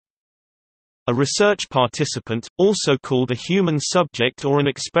A research participant, also called a human subject or an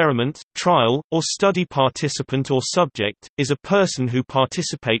experiment, trial, or study participant or subject, is a person who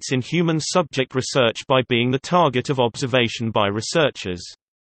participates in human subject research by being the target of observation by researchers.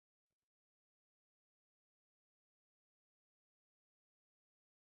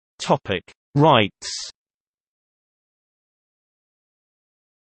 Rights.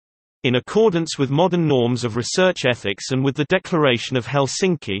 In accordance with modern norms of research ethics and with the Declaration of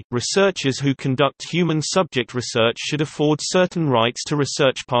Helsinki, researchers who conduct human subject research should afford certain rights to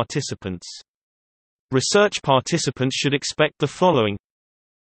research participants. Research participants should expect the following: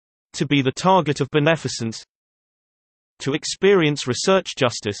 to be the target of beneficence, to experience research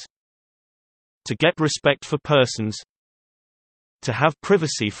justice, to get respect for persons, to have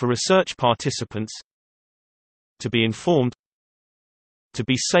privacy for research participants, to be informed, to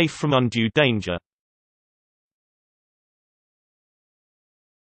be safe from undue danger.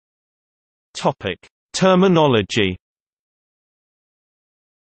 Terminology.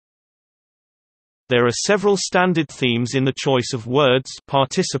 There are several standard themes in the choice of words: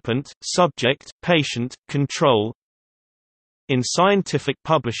 participant, subject, patient, control. In scientific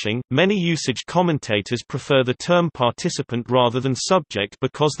publishing, many usage commentators prefer the term participant rather than subject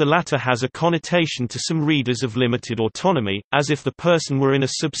because the latter has a connotation to some readers of limited autonomy, as if the person were in a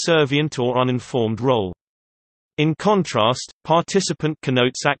subservient or uninformed role. In contrast, participant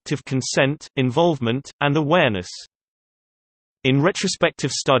connotes active consent, involvement, and awareness. In retrospective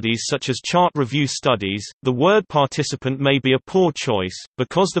studies such as chart review studies, the word participant may be a poor choice,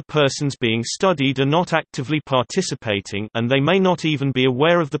 because the persons being studied are not actively participating and they may not even be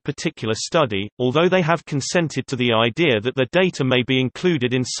aware of the particular study, although they have consented to the idea that their data may be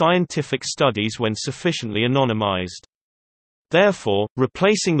included in scientific studies when sufficiently anonymized. Therefore,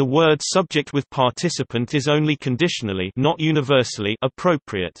 replacing the word subject with participant is only conditionally, not universally,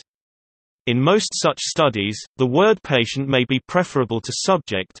 appropriate. In most such studies, the word patient may be preferable to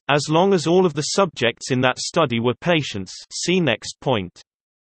subject, as long as all of the subjects in that study were patients. See next point.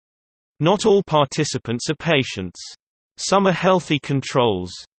 Not all participants are patients. Some are healthy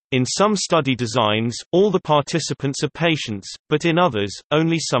controls. In some study designs, all the participants are patients, but in others,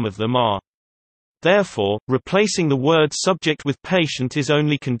 only some of them are. Therefore, replacing the word subject with patient is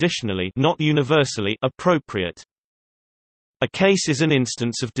only conditionally, not universally, appropriate. A case is an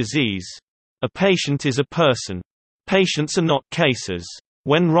instance of disease. A patient is a person. Patients are not cases.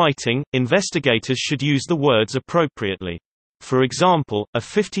 When writing, investigators should use the words appropriately. For example, a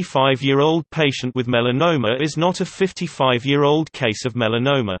 55-year-old patient with melanoma is not a 55-year-old case of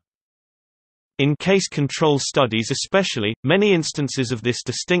melanoma. In case control studies especially, many instances of this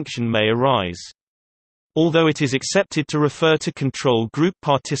distinction may arise. Although it is accepted to refer to control group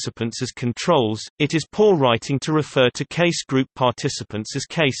participants as controls, it is poor writing to refer to case group participants as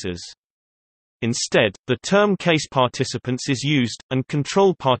cases. Instead, the term case participants is used, and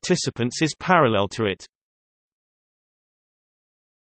control participants is parallel to it.